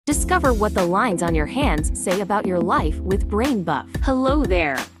Discover what the lines on your hands say about your life with Brain Buff. Hello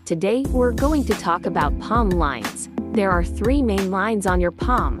there! Today we're going to talk about palm lines. There are three main lines on your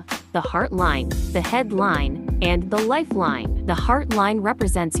palm: the heart line, the head line, and the life line. The heart line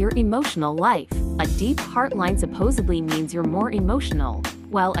represents your emotional life. A deep heart line supposedly means you're more emotional,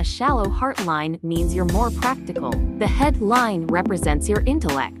 while a shallow heart line means you're more practical. The head line represents your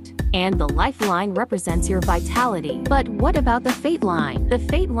intellect, and the lifeline represents your vitality. But what about the fate line? The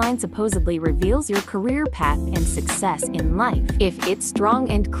fate line supposedly reveals your career path and success in life. If it's strong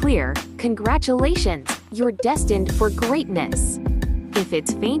and clear, congratulations, you're destined for greatness. If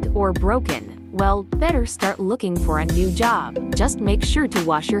it's faint or broken, well, better start looking for a new job. Just make sure to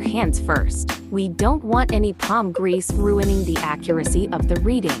wash your hands first. We don't want any palm grease ruining the accuracy of the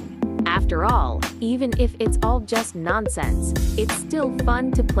reading. After all, even if it's all just nonsense, it's still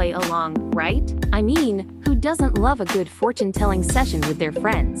fun to play along, right? I mean, who doesn't love a good fortune-telling session with their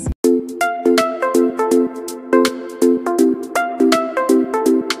friends?